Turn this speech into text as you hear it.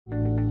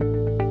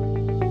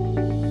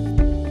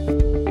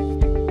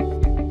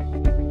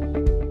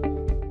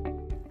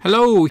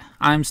Hello,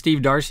 I'm Steve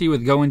Darcey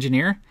with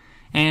GoEngineer,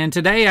 and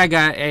today I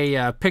got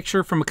a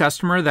picture from a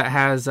customer that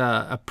has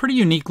a pretty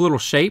unique little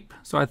shape,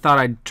 so I thought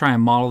I'd try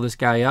and model this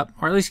guy up,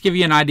 or at least give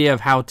you an idea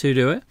of how to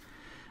do it.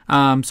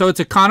 So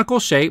it's a conical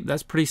shape,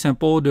 that's pretty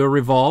simple, do a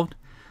revolved.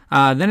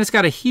 Then it's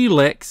got a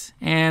helix,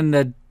 and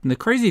the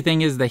crazy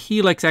thing is the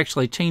helix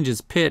actually changes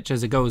pitch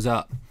as it goes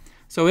up.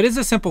 So it is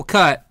a simple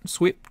cut,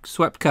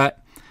 swept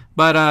cut,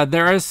 but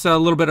there is a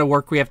little bit of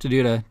work we have to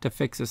do to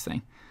fix this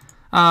thing.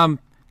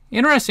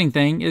 Interesting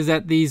thing is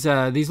that these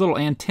little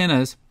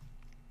antennas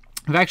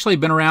have actually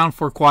been around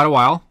for quite a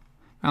while.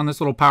 Found this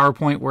little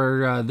PowerPoint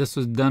where this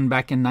was done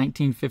back in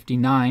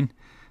 1959.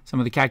 Some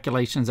of the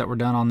calculations that were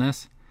done on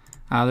this.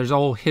 There's a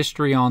whole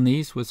history on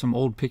these with some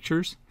old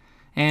pictures,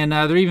 and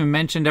they're even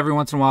mentioned every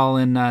once in a while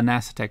in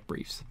NASA Tech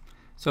Briefs.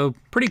 So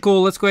pretty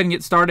cool. Let's go ahead and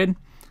get started.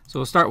 So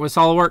we'll start with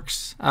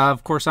SOLIDWORKS.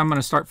 Of course, I'm going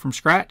to start from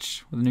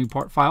scratch with a new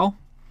part file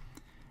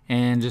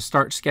and just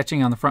start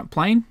sketching on the front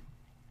plane.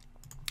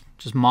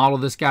 Just model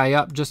this guy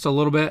up just a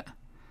little bit.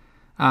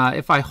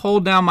 If I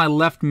hold down my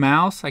left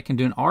mouse, I can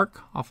do an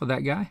arc off of that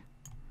guy.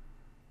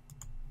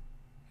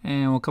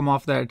 And we'll come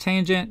off that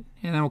tangent,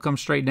 and then we'll come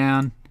straight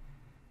down.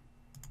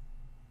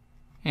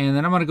 And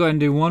then I'm going to go ahead and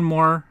do one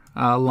more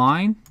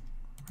line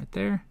right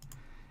there.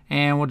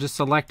 And we'll just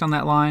select on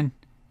that line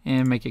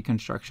and make it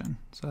construction.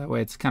 So that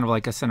way it's kind of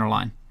like a center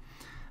line.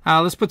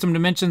 Let's put some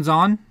dimensions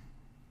on.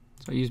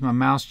 So I use my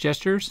mouse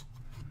gestures.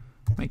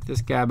 Make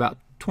this guy about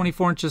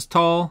 24 inches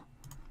tall.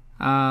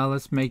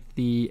 Let's make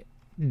the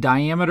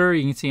diameter.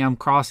 You can see I'm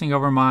crossing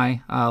over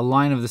my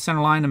line of the center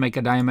line to make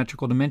a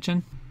diametrical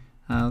dimension.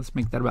 Let's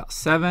make that about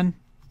 7.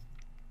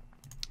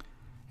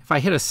 If I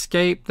hit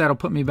escape, that'll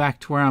put me back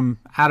to where I'm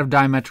out of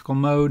diametrical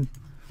mode.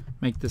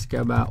 Make this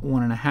go about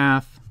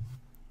 1.5.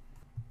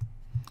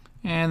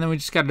 And then we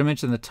just got to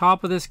dimension the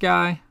top of this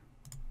guy.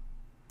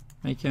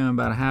 Make him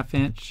about 1/2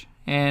 inch.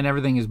 And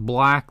everything is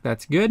black.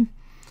 That's good.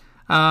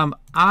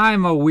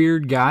 I'm a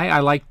weird guy.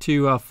 I like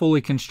to fully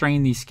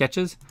constrain these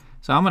sketches.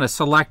 So I'm going to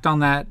select on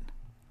that,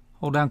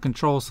 hold down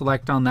Control,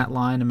 select on that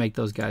line and make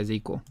those guys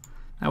equal.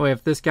 That way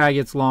if this guy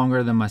gets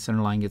longer, then my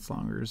center line gets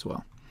longer as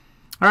well.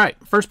 Alright,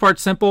 first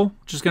part's simple.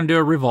 Just going to do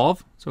a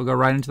revolve. So we'll go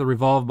right into the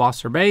revolve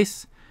boss or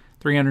base,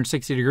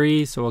 360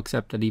 degrees, so we'll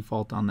accept the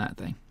default on that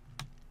thing.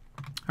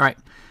 Alright,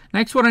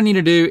 next what I need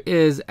to do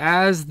is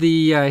as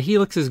the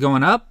helix is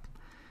going up,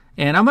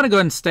 and I'm going to go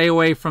ahead and stay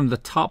away from the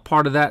top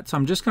part of that, so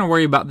I'm just going to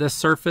worry about this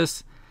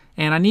surface.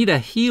 And I need a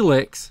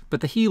helix,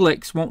 but the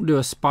helix won't do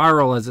a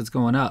spiral as it's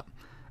going up.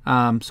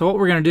 So what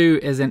we're going to do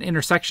is an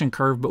intersection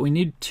curve, but we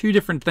need two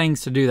different things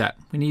to do that.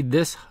 We need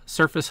this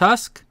surface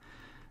husk.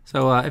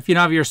 So if you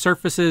don't have your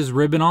surfaces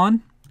ribbon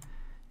on,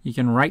 you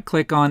can right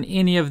click on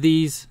any of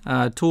these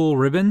tool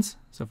ribbons.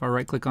 So if I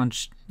right click on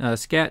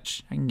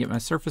sketch, I can get my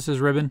surfaces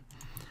ribbon.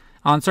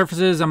 On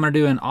surfaces, I'm going to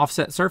do an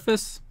offset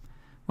surface.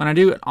 When I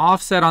do an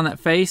offset on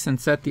that face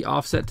and set the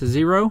offset to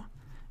 0,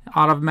 it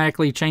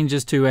automatically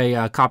changes to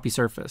a copy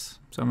surface.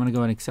 So I'm going to go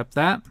ahead and accept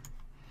that.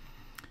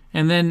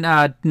 And then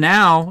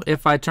now,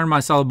 if I turn my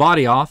solid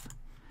body off,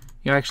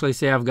 you actually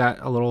see I've got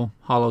a little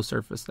hollow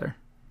surface there.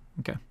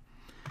 Okay.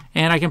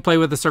 And I can play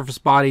with the surface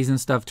bodies and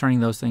stuff,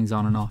 turning those things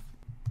on and off.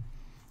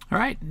 All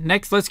right,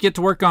 next let's get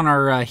to work on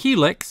our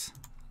helix.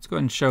 Let's go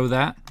ahead and show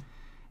that.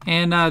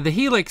 And the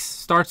helix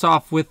starts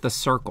off with the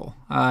circle.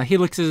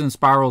 Helixes and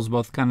spirals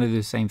both kind of do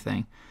the same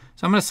thing.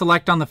 So I'm going to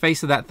select on the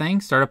face of that thing,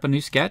 start up a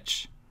new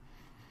sketch.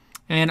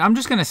 And I'm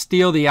just going to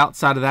steal the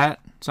outside of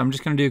that. So I'm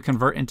just going to do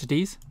convert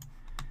entities.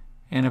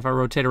 And if I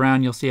rotate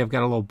around, you'll see I've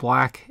got a little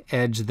black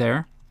edge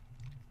there.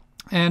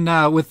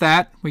 And with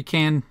that, we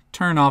can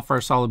turn off our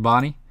solid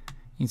body.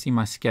 You can see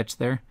my sketch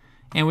there.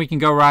 And we can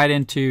go right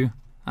into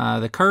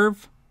the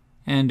curve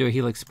and do a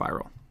helix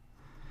spiral.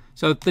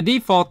 So the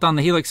default on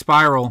the helix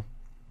spiral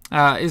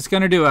is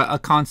going to do a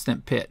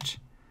constant pitch.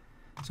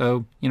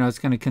 So, you know, it's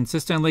going to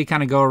consistently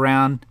kind of go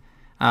around.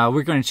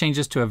 We're going to change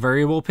this to a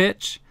variable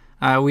pitch.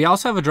 We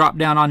also have a drop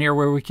down on here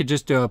where we could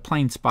just do a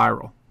plain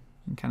spiral.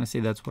 You can kind of see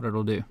that's what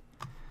it'll do.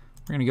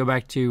 We're going to go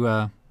back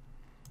to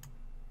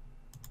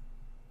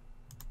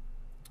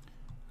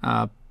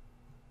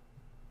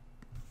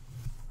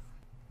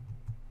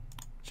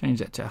change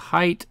that to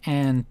height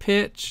and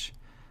pitch.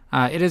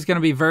 It is going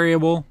to be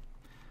variable.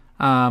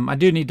 I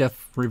do need to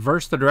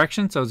reverse the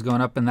direction, so it's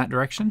going up in that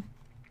direction.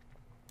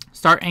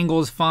 Start angle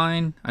is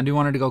fine. I do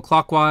want it to go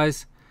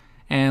clockwise.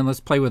 And let's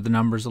play with the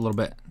numbers a little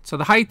bit. So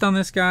the height on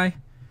this guy,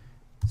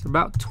 it's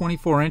about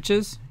 24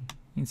 inches.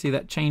 You can see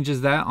that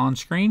changes that on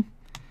screen.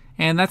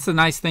 And that's the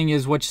nice thing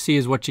is what you see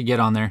is what you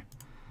get on there.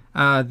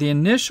 The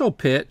initial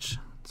pitch,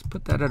 let's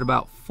put that at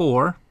about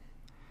 4.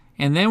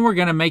 And then we're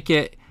going to make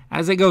it,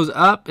 as it goes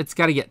up, it's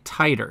got to get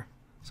tighter.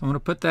 So I'm going to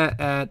put that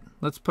at,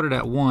 let's put it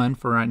at 1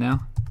 for right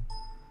now.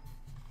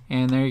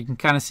 And there you can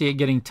kind of see it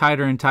getting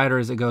tighter and tighter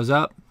as it goes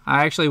up.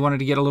 I actually wanted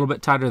to get a little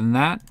bit tighter than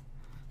that.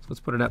 So let's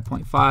put it at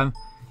 0.5.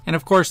 And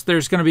of course,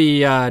 there's going to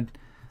be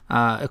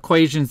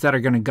equations that are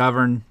going to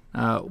govern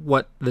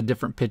what the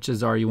different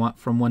pitches are you want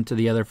from one to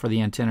the other for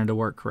the antenna to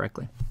work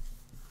correctly.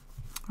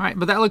 All right,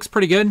 but that looks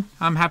pretty good.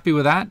 I'm happy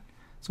with that.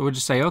 So we'll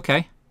just say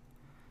OK.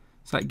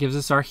 So that gives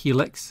us our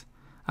helix.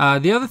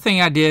 The other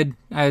thing I did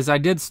is I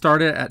did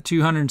start it at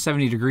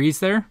 270 degrees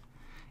there.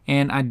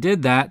 And I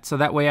did that so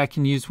that way I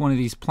can use one of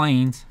these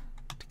planes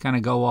to kind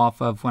of go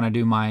off of when I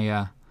do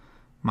my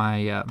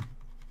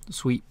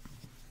sweep.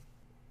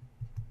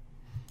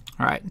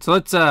 Alright, so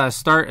let's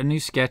start a new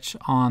sketch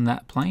on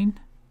that plane.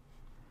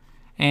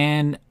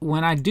 And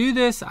when I do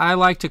this, I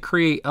like to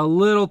create a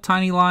little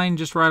tiny line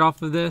just right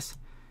off of this,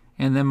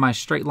 and then my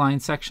straight line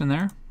section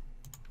there.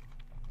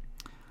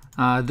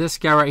 This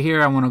guy right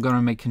here, I want to go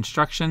and make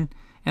construction,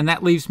 and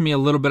that leaves me a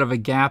little bit of a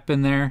gap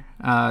in there,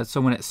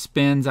 so when it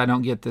spins, I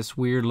don't get this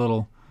weird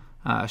little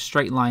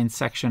straight line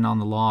section on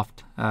the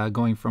loft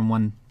going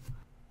from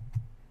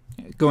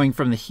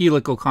the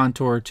helical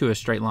contour to a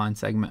straight line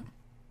segment.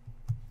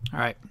 All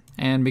right,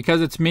 and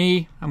because it's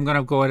me, I'm going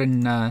to go ahead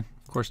and, of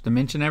course,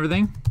 dimension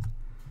everything.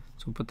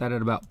 So we'll put that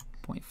at about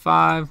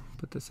 0.5,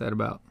 put this at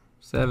about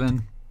 7.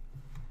 Make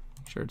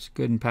sure it's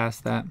good and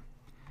past that.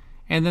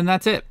 And then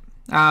that's it.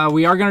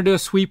 We are going to do a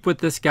sweep with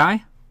this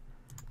guy.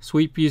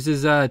 Sweep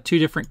uses 2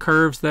 different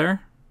curves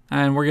there,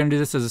 and we're going to do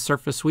this as a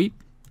surface sweep.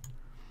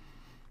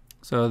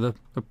 So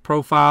the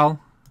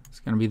profile is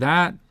going to be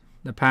that.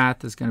 The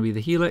path is going to be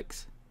the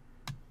helix.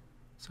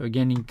 So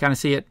again, you can kind of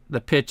see it.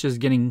 The pitch is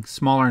getting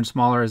smaller and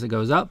smaller as it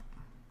goes up.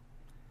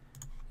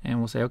 And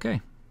we'll say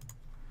OK.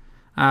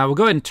 We'll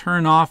go ahead and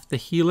turn off the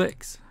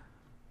helix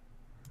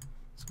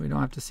so we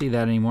don't have to see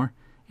that anymore.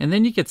 And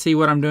then you can see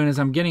what I'm doing is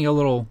I'm getting a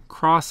little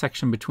cross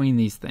section between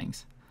these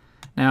things.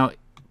 Now,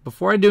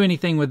 before I do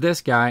anything with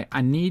this guy,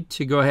 I need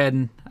to go ahead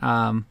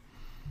and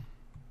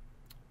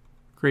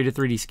create a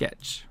 3D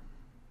sketch.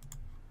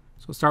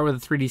 So we'll start with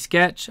a 3D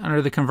sketch.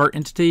 Under the Convert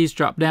Entities,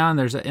 drop down,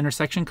 there's an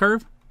intersection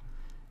curve.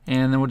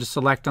 And then we'll just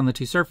select on the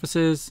 2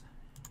 surfaces,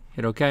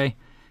 hit OK.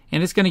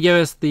 And it's going to give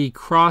us the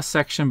cross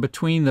section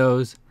between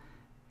those.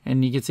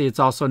 And you can see it's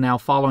also now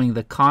following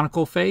the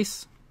conical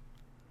face.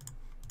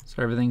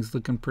 So everything's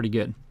looking pretty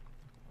good.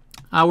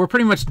 We're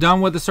pretty much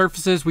done with the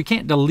surfaces. We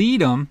can't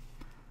delete them,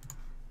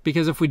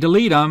 because if we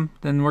delete them,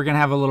 then we're going to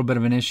have a little bit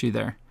of an issue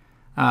there.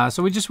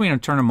 So we just want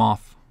to turn them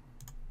off.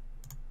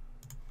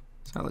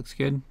 So that looks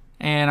good.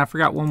 And I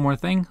forgot one more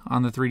thing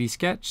on the 3D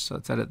sketch, so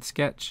let's edit the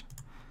sketch.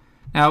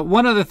 Now,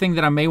 one other thing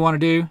that I may want to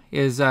do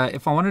is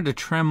if I wanted to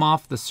trim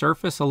off the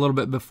surface a little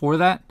bit before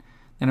that,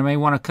 then I may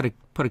want to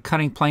put a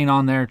cutting plane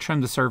on there,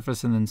 trim the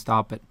surface, and then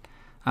stop it.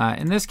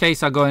 In this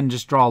case, I'll go ahead and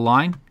just draw a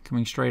line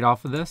coming straight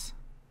off of this.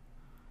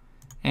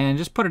 And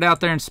just put it out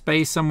there in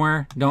space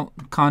somewhere.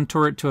 Don't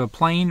contour it to a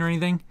plane or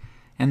anything.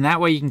 And that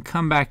way you can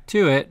come back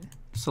to it,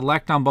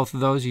 select on both of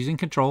those using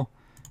Control,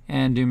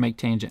 and do Make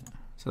Tangent.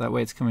 So that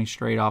way it's coming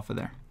straight off of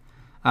there.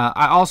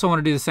 I also want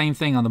to do the same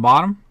thing on the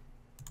bottom.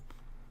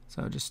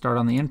 So just start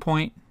on the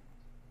endpoint,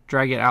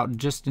 drag it out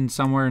just in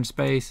somewhere in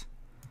space,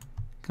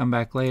 come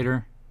back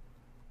later,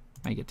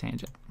 make it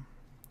tangent.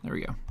 There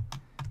we go.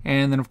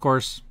 And then of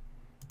course,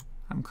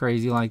 I'm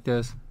crazy like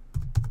this,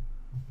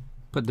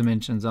 put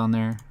dimensions on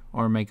there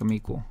or make them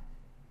equal.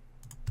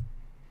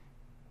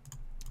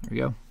 There we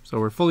go. So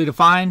we're fully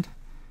defined.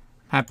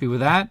 Happy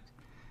with that.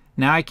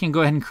 Now I can go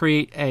ahead and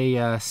create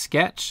a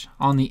sketch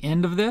on the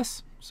end of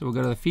this. So we'll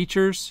go to the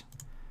features,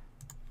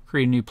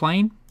 create a new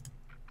plane.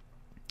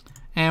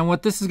 And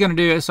what this is going to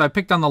do is, so I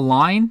picked on the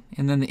line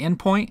and then the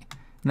endpoint,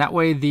 and that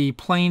way the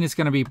plane is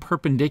going to be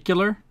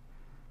perpendicular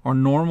or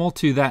normal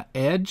to that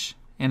edge,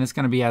 and it's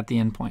going to be at the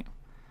endpoint.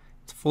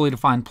 It's a fully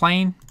defined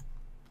plane.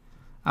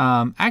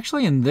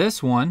 Actually in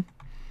this one,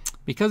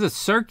 because it's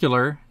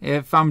circular,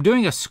 if I'm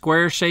doing a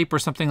square shape or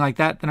something like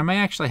that, then I may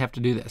actually have to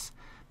do this.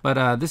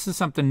 But this is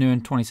something new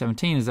in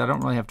 2017, is I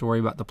don't really have to worry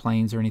about the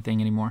planes or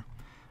anything anymore.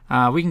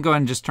 We can go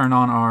ahead and just turn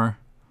on our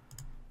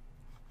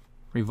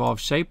revolve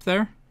shape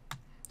there.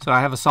 So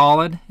I have a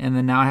solid, and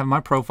then now I have my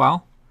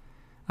profile.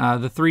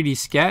 The 3D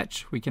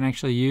sketch we can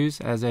actually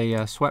use as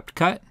a swept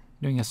cut,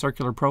 doing a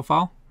circular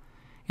profile.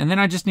 And then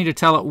I just need to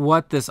tell it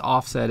what this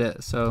offset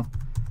is. So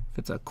if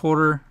it's a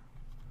quarter,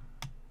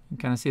 you can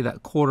kind of see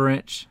that 1/4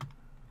 inch.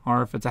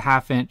 Or if it's a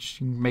 1/2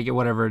 inch, you can make it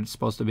whatever it's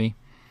supposed to be.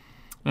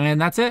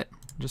 And that's it.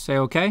 Just say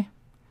OK.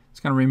 It's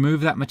going to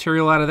remove that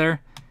material out of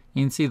there.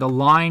 You can see the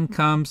line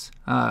comes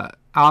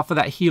off of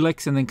that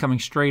helix and then coming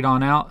straight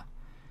on out.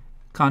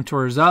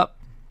 Contours up.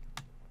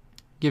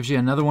 Gives you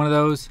another one of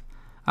those.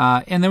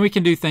 And then we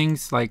can do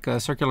things like a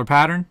circular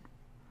pattern.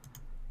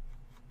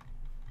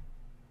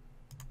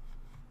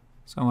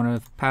 So I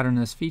want to pattern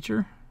this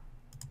feature.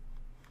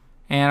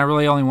 And I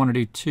really only want to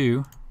do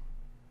 2.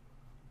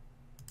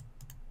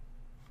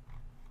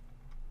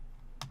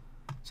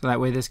 So that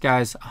way this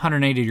guy's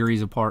 180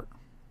 degrees apart.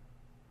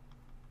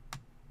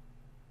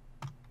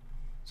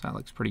 So that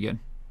looks pretty good.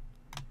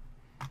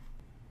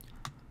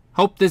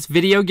 Hope this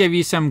video gave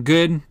you some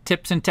good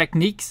tips and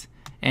techniques,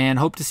 and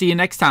hope to see you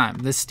next time.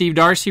 This is Steve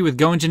Darcey with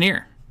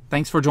GoEngineer.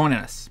 Thanks for joining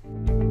us.